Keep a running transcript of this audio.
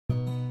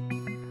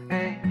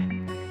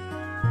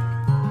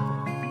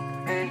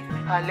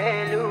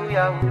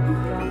Hallelujah.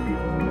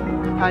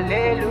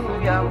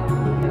 Hallelujah.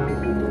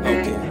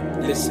 Okay,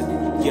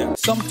 listen. Yeah,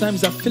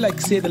 sometimes I feel like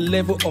say the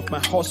level of my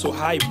hustle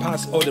high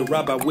past all the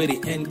rubber where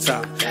they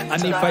enter.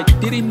 And if I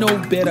didn't know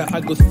better, I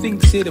go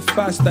think say the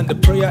fast and the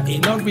prayer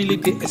ain't not really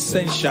the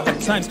essential.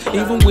 At times,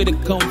 even with the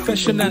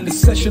confession and the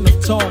session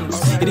of tongues,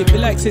 it be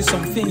like say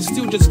some things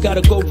still just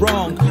gotta go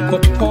wrong.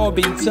 But Paul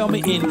been tell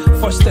me in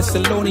 1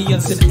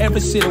 Thessalonians, in every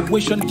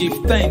situation give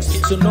thanks.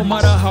 So no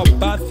matter how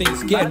bad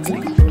things get,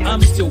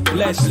 I'm still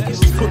blessed,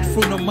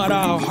 fruitful no matter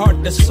how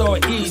hard the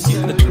soil is.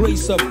 The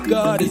grace of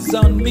God is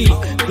on me.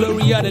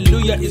 Glory,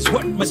 hallelujah is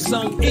what my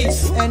song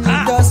is. And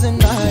it doesn't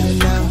matter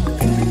now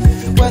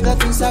whether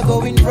things are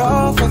going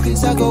rough or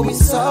things are going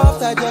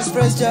soft. I just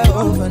praise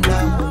Jehovah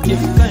now. Give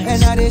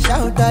thanks. And I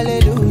shout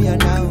hallelujah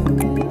now.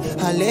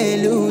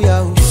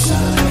 Hallelujah.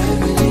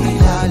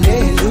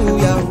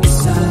 Hallelujah.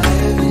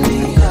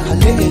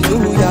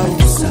 Hallelujah.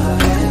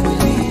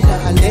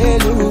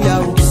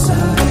 Hallelujah.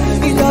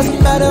 It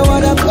doesn't matter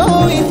what I'm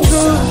going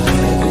through.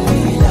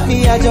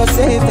 Me, I just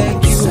say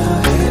thank you.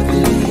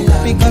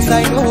 Because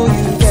I know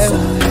you care.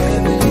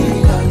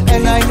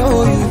 And I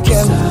know you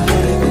care.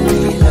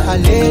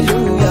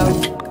 Hallelujah.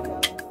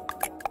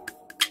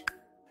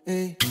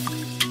 Hey.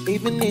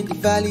 Even in the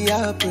valley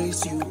I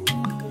praise you,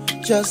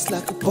 just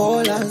like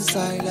Paul and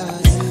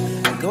Silas.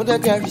 I know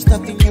that there is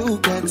nothing you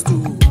can't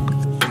do.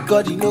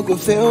 God, you no go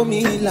fail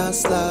me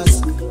last.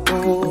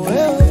 Oh,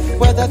 yeah.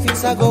 Whether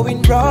things are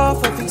going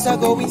rough or things are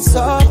going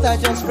soft, I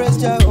just praise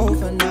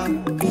Jehovah now.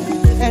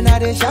 And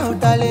I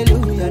shout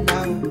hallelujah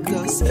now.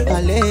 Cause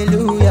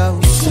hallelujah.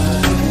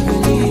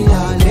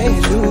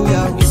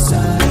 Hallelujah.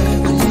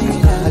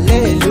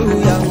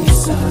 Hallelujah.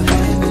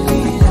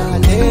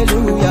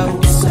 Hallelujah.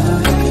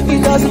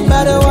 It doesn't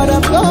matter what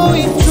I'm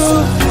going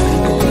through.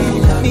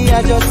 Me,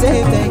 I just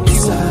say that.